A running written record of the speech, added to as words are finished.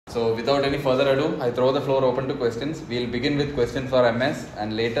So without any further ado, I throw the floor open to questions. We'll begin with questions for MS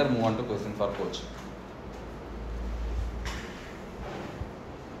and later move on to questions for coach.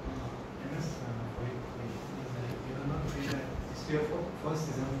 MS, it's your first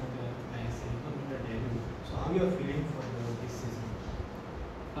season for the ISL, the debut. So how you are feeling for this season?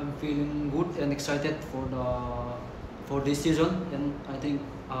 I'm feeling good and excited for this season, and I think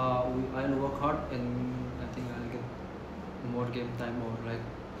I'll work hard, and I think I'll get more game time or like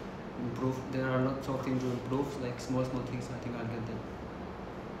improve. There are lots of things to improve, like small things. I think I'll get them.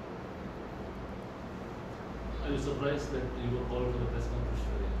 Are you surprised that you were called to the press conference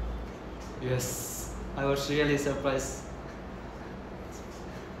today? Yes, I was really surprised.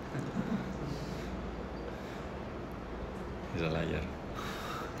 He's a liar.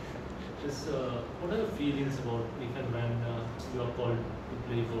 Just, what are your feelings about if and when you are called to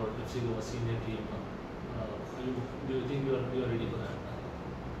play for FC Goa senior team? Do you think you are ready for that?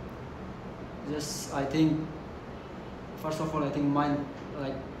 Just I think first of all, I think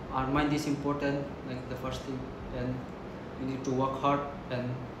our mind is important, like the first thing, and we need to work hard,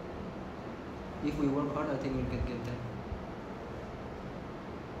 and if we work hard, I think we can get there.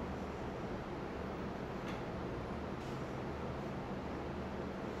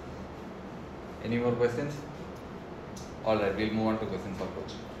 Any more questions? Alright, we'll move on to questions for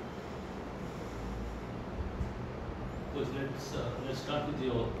coach. Coach, let's start with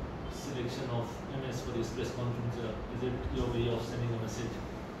your selection of MS for this press conference. Is it your way of sending a message?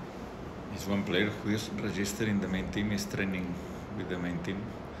 He's one player who is registered in the main team, is training with the main team.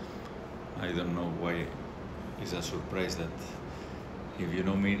 I don't know why it's a surprise that, if you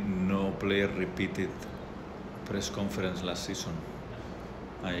know me, no player repeated press conference last season.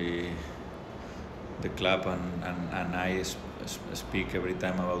 The club and I speak every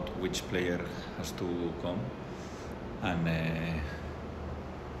time about which player has to come, and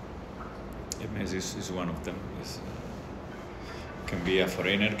MS is one of them. Can be a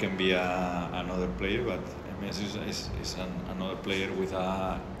foreigner, can be another player, but MS is another player with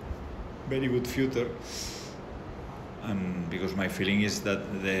a very good future. And because my feeling is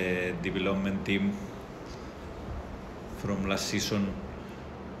that the development team from last season,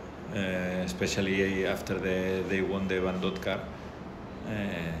 especially after they won the Van Dot Cup,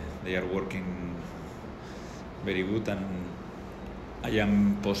 they are working very good, and I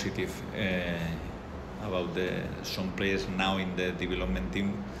am positive about some players now in the development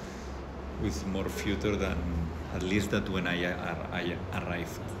team with more future than at least that when I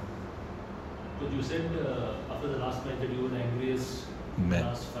arrived. But you said after the last match that you were the angriest in the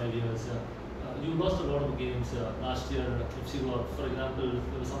last 5 years. You lost a lot of games last year. FC Goa, for example,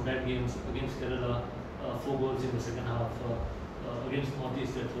 there were some bad games against Kerala, 4 goals in the second half, against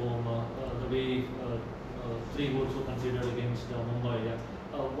Northeast at home, the way 3 goals were considered against Mumbai.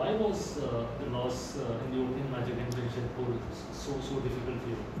 Why was the loss in the opening match against Jamshedpur so difficult for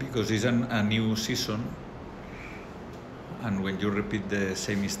you? Because it's a new season, and when you repeat the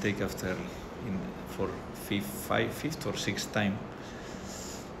same mistake for fifth or sixth time,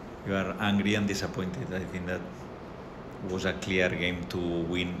 you are angry and disappointed. I think that was a clear game to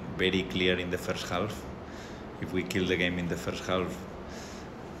win, very clear in the first half. If we kill the game in the first half,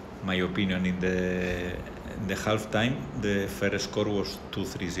 my opinion, in the half time, the first score was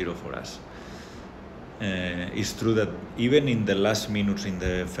 2-3-0 for us. It's true that even in the last minutes in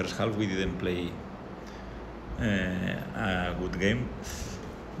the first half, we didn't play a good game,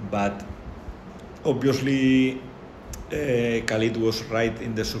 but obviously Khalid was right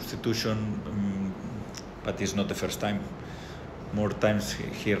in the substitution, but it's not the first time. More times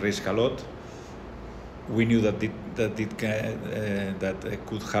he risked a lot. We knew that that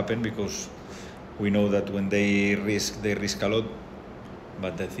could happen, because we know that when they risk a lot.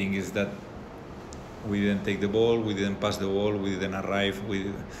 But the thing is that we didn't take the ball, we didn't pass the ball, we didn't arrive.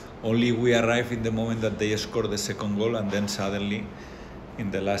 We arrived in the moment that they scored the second goal, and then suddenly, in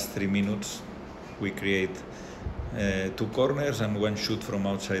the last 3 minutes, we create 2 corners and 1 shoot from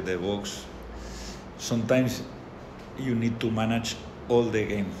outside the box. Sometimes you need to manage all the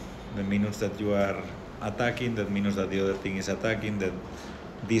game. The minutes that you are attacking, the minutes that the other team is attacking,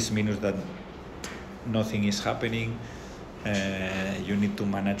 these minutes that nothing is happening. You need to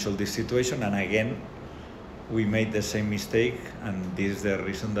manage all this situation, and again we made the same mistake, and this is the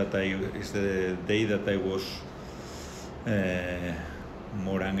reason that is the day that I was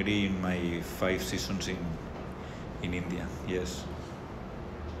more angry in my 5 seasons in India. Yes.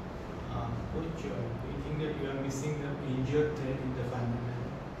 Coach, do you think that you are missing the injured thread in the final?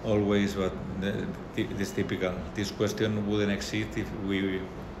 Always, but this typical. This question wouldn't exist if we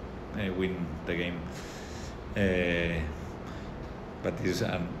win the game. but it's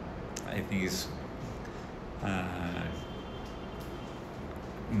I think it's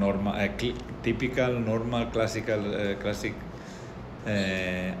normal, typical, normal, classic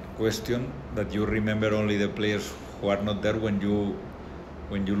question that you remember only the players who are not there when you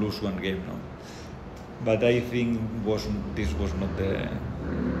lose one game, no? But I think this was not the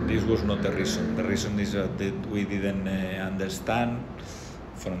reason. The reason is that we didn't understand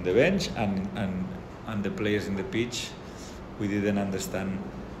from the bench and the players in the pitch. We didn't understand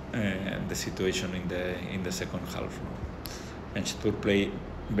the situation in the second half. No? And Spurs play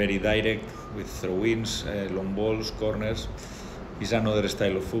very direct with throw-ins, long balls, corners. It's another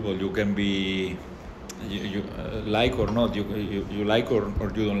style of football. You can be you like or not, you like or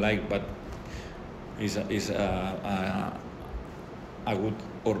you don't like, but is a good,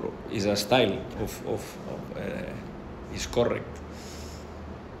 or is a style of is correct.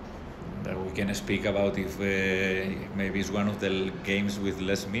 That we can speak about if maybe it's one of the games with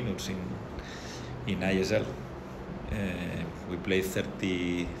less minutes in ISL. We played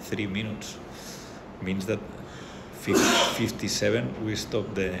 33 minutes. Means that 57 we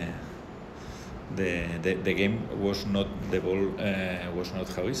stopped the game. Was not the ball was not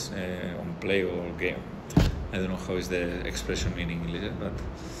how is on play or game. I don't know how is the expression in English,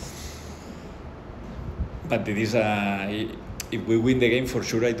 but it is if we win the game, for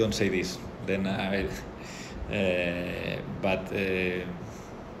sure I don't say this. Then but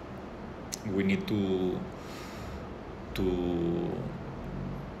we need to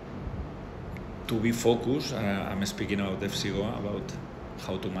be focused. I'm speaking about FC Goa, about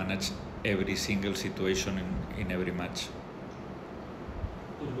how to manage every single situation in every match.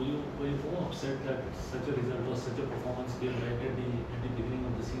 Were you more upset that such a result or such a performance came right at the beginning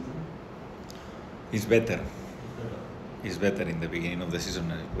of the season? It's better. It's better in the beginning of the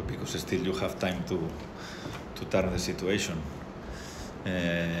season because still you have time to turn the situation.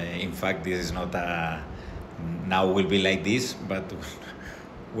 In fact, this is not now will be like this, but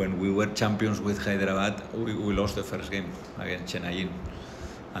when we were champions with Hyderabad, we lost the first game against Chennai.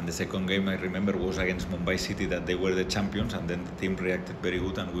 And the second game, I remember, was against Mumbai City, that they were the champions, and then the team reacted very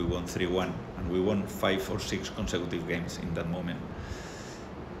good and we won 3-1. And we won 5 or 6 consecutive games in that moment.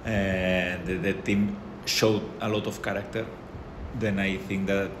 The team showed a lot of character. Then I think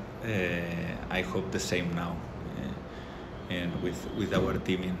that I hope the same now, and with our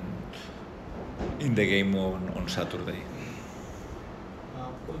team in the game on Saturday.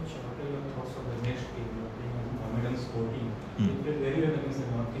 Coach, what are your thoughts on the next game? You are playing a Mohammedan sport team. They played very well against the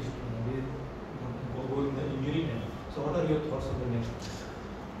Northeast team. They go in the injury time. So what are your thoughts on the next game?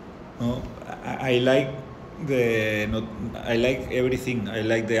 No, I like everything. I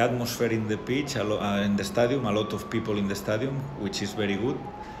like the atmosphere in the pitch, in the stadium, a lot of people in the stadium, which is very good.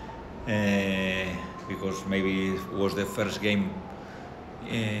 Because maybe it was the first game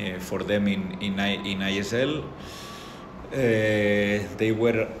for them in ISL. They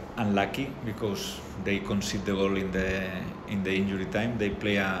were unlucky because they conceded the goal in the injury time. They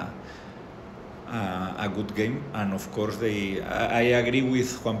play a good game, and of course I agree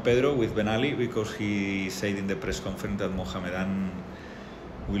with Juan Pedro, with Ben Ali, because he said in the press conference that Mohammedan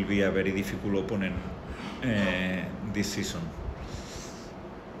will be a very difficult opponent this season.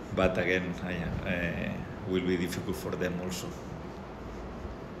 But again, will be difficult for them also.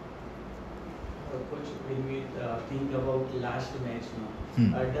 Coach, when we think about last match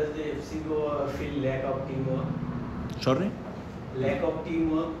now, does the FC Goa feel lack of teamwork? Sorry? Lack of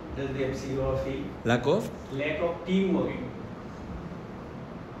teamwork, does the FC Goa feel? Lack of? Lack of teamwork.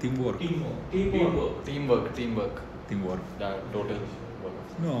 Teamwork. Teamwork. Yeah, total work.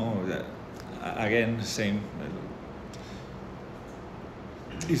 No, again, same.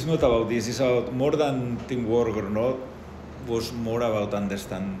 It's not about this. It's about more than teamwork or not. Was more about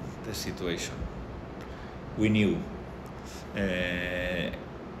understand the situation. We knew.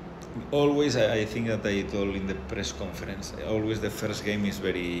 Always, I think that I told in the press conference, always the first game is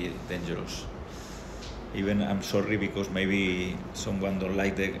very dangerous. Even, I'm sorry because maybe someone don't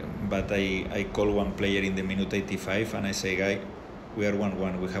like but I call one player in the minute 85 and I say, guy, we are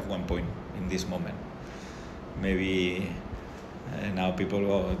 1-1, we have 1 point in this moment. Maybe now people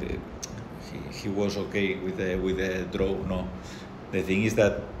go, he was okay with the draw. No, the thing is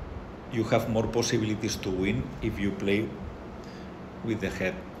that you have more possibilities to win if you play with the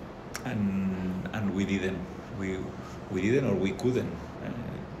head, and we didn't. We didn't, or we couldn't.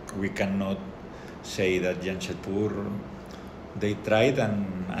 We cannot say that Jamshedpur, they tried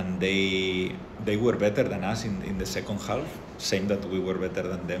and they were better than us in the second half. Same that we were better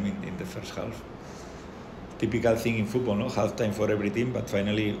than them in the first half. Typical thing in football, no? Half time for every team, but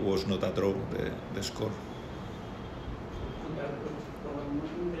finally it was not a draw, the score.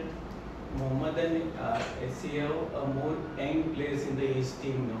 Mohammedan SC have more young players in the East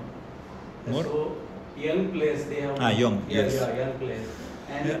team now. More? So young players they have. Young, Yeah, yes. yeah, young players.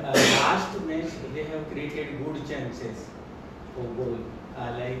 And Yeah. last match they have created good chances for goal.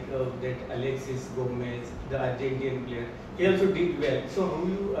 Like that Alexis Gomez, the Argentinian player, he also did well. So how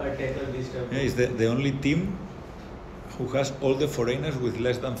you tackle this type? Yeah, it's the only team who has all the foreigners with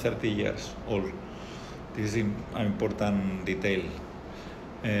less than 30 years. All. This is an important detail.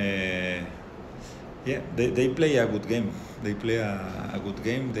 Yeah, they play a good game. They play a good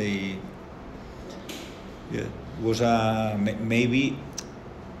game. Was a maybe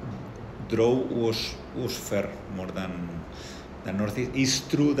draw was fair more than Northeast. It's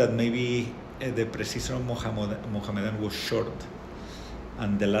true that maybe the precision of Mohammedan was short,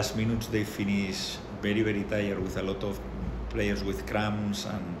 and the last minutes they finish very very tired with a lot of players with cramps,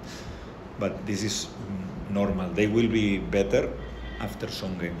 but this is normal. They will be better after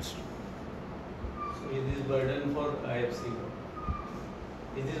some games. So is this burden for FC Go?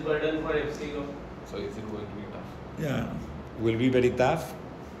 Is this burden for FC Go? So is it going to be tough? Yeah, will be very tough,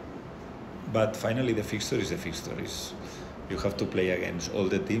 but finally the fixture is the fixture. You have to play against all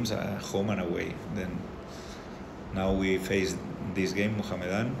the teams, home and away. Then now we face this game,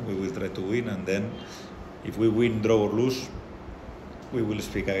 Mohammedan. We will try to win, and then if we win, draw or lose, we will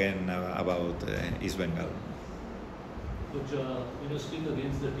speak again about East Bengal. Coach, when you speak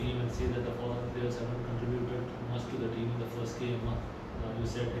against the team and say that the foreign players haven't contributed much to the team in the first game, you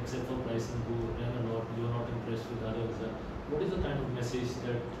said except for Bryson who ran a lot, you are not impressed with others. What is the kind of message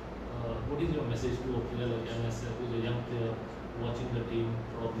that, what is your message to a player like MS, who's a young player watching the team,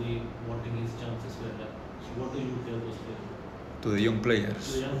 probably wanting his chances where so what do you tell those players? To the young To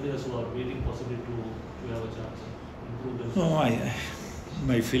players. the young players who are waiting possibly to have a chance, improve themselves. No,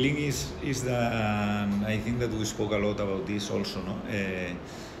 my feeling is that I think that we spoke a lot about this also. No,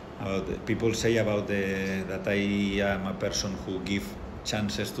 about people say about that I am a person who give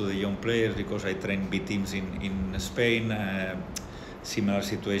chances to the young players because I train B teams in Spain. Similar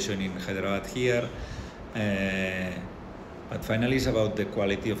situation in Hyderabad here. But finally, it's about the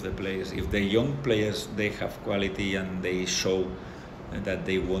quality of the players. If the young players they have quality and they show that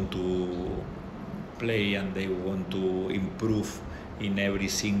they want to play and they want to improve in every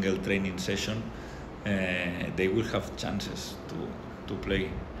single training session, they will have chances to play.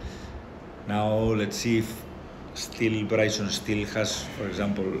 Now let's see if Bryson still has, for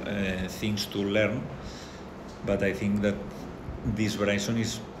example, things to learn. But I think that this Bryson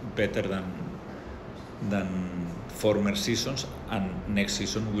is better than former seasons, and next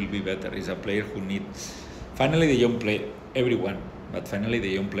season will be better. He's a player who needs. Finally, the young play everyone, but finally the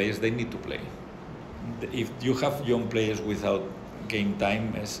young players they need to play. If you have young players without game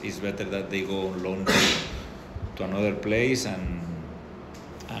time, it's better that they go on loan to another place and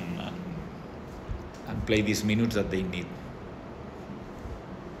play these minutes that they need.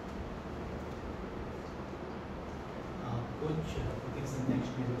 Coach, I think the next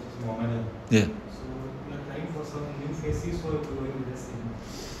match is Mohammedan. Yeah. So you are trying for some new faces or going with the same?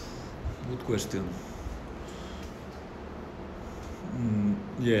 Good question.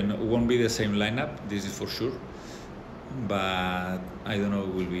 Yeah, no, it won't be the same lineup, this is for sure. But I don't know,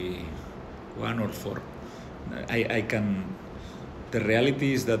 it will be 1 or 4. I can. The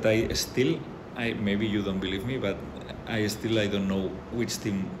reality is that maybe you don't believe me, but I don't know which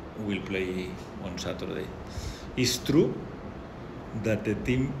team will play on Saturday. It's true that the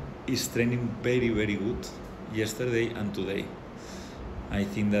team is training very, very good yesterday and today. I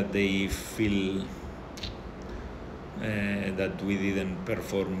think that they feel that we didn't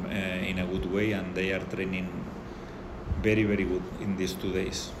perform in a good way, and they are training very, very good in these 2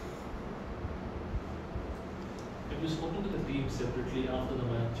 days. Have you spoken to the team separately after the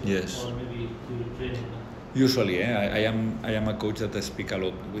match? Yes. Or maybe during training? Usually, I am a coach that I speak a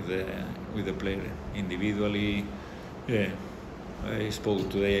lot with the player individually. Yeah, I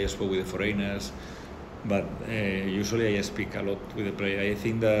spoke with the foreigners, but usually I speak a lot with the player. I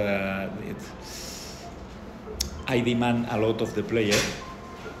think that I demand a lot of the player,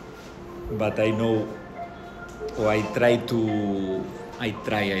 but I know, or I don't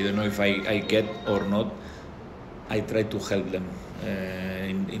know if I get or not, I try to help them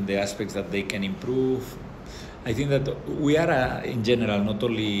in the aspects that they can improve. I think that we are, in general, not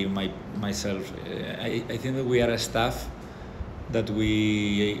only myself, I think that we are a staff that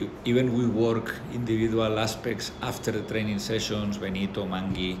we work individual aspects after the training sessions, Benito,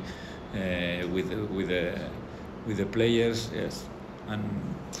 Mangi, with the players, yes. And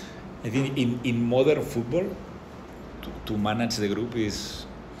I think in modern football, to manage the group is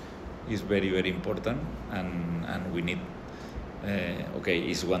very, very important, and we need Okay,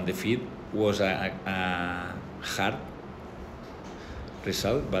 it's one defeat, was a hard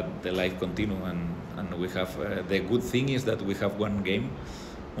result, but the life continue, and we have the good thing is that we have one game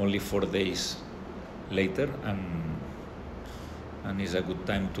only 4 days later, and it's a good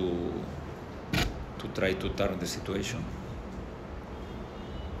time to try to turn the situation.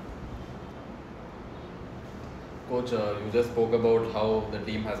 Coach, you just spoke about how the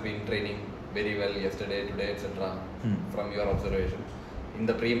team has been training very well yesterday, today, etc. From your observation. In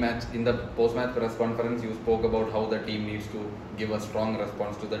the pre-match, in the post-match press conference, you spoke about how the team needs to give a strong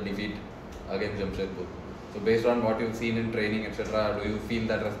response to the defeat against Jamshedpur. So based on what you've seen in training, etc., do you feel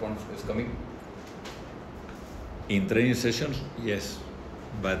that response is coming? In training sessions, yes,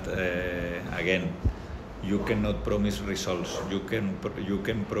 but again, you cannot promise results. You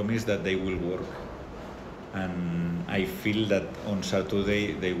can promise that they will work, and I feel that on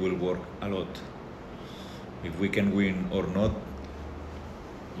Saturday they will work a lot. If we can win or not,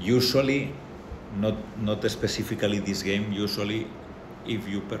 usually, not specifically this game. Usually, if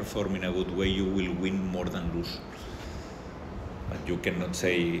you perform in a good way, you will win more than lose. But you cannot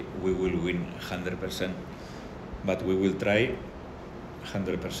say we will win 100%. But we will try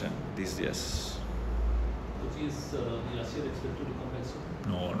 100%. This yes. Which is Yasir expected to come back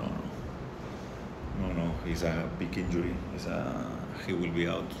soon? No. He's a big injury. He will be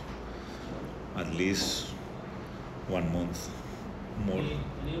out at least 1 month more.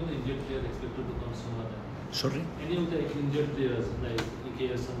 Any of the injured players expected to come sooner than? Sorry? Any of the injured players like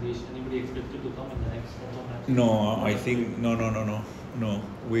EKS, Sandesh, anybody expected to come in the next match? No, I think no.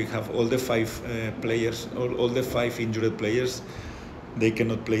 We have all the 5 players, all the 5 injured players. They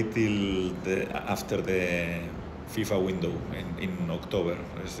cannot play till after the FIFA window in October.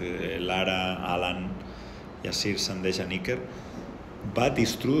 It's, Lara, Alan, Yasir, Sandesh, and Iker. But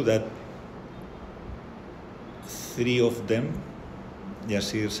it's true that 3 of them,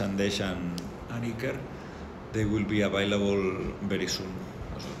 Yasir, Sandesh, and Iker, they will be available very soon,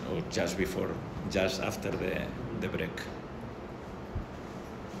 or just after the break.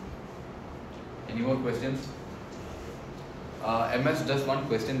 Any more questions? MS, just one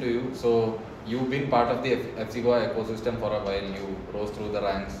question to you. So you've been part of the FC Goa ecosystem for a while. You rose through the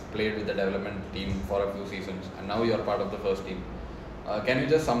ranks, played with the development team for a few seasons, and now you're part of the first team. Can you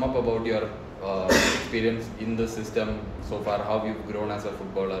just sum up about your experience in the system so far, how you've grown as a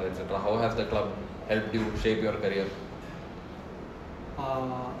footballer, etc.? How has the club helped you shape your career?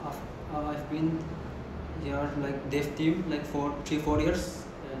 I've been here like dev team like for 3-4 years,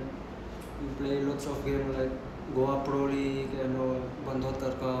 and we play lots of games like Goa Pro League and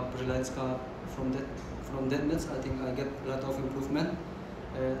Bandhotkar Cup, Reliance Cup. From that match, I think I get a lot of improvement,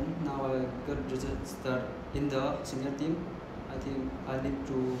 and now I got registered in the senior team. I think I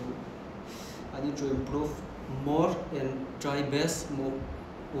need to improve more and try best,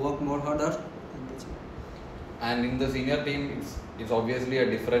 work more harder. And in the senior team, it's obviously a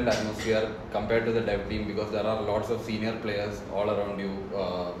different atmosphere compared to the dev team, because there are lots of senior players all around you,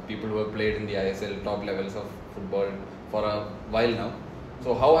 people who have played in the ISL top levels of football for a while now.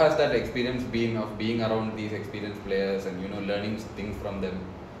 So how has that experience been of being around these experienced players and learning things from them?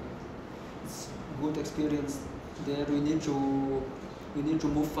 It's good experience. There we need to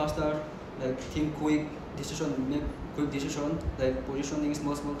move faster, like think quick, make quick decision, like positioning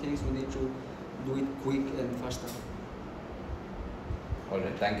small things. We need to do it quick and faster.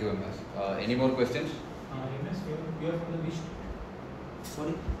 Alright, thank you, MS. Any more questions? MS, you are from the which?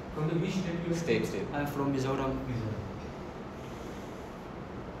 Sorry? From the which state you are? State. I'm from Mizoram.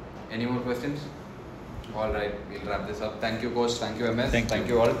 Any more questions? Alright, we'll wrap this up. Thank you, coach. Thank you, MS. Thank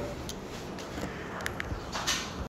you all.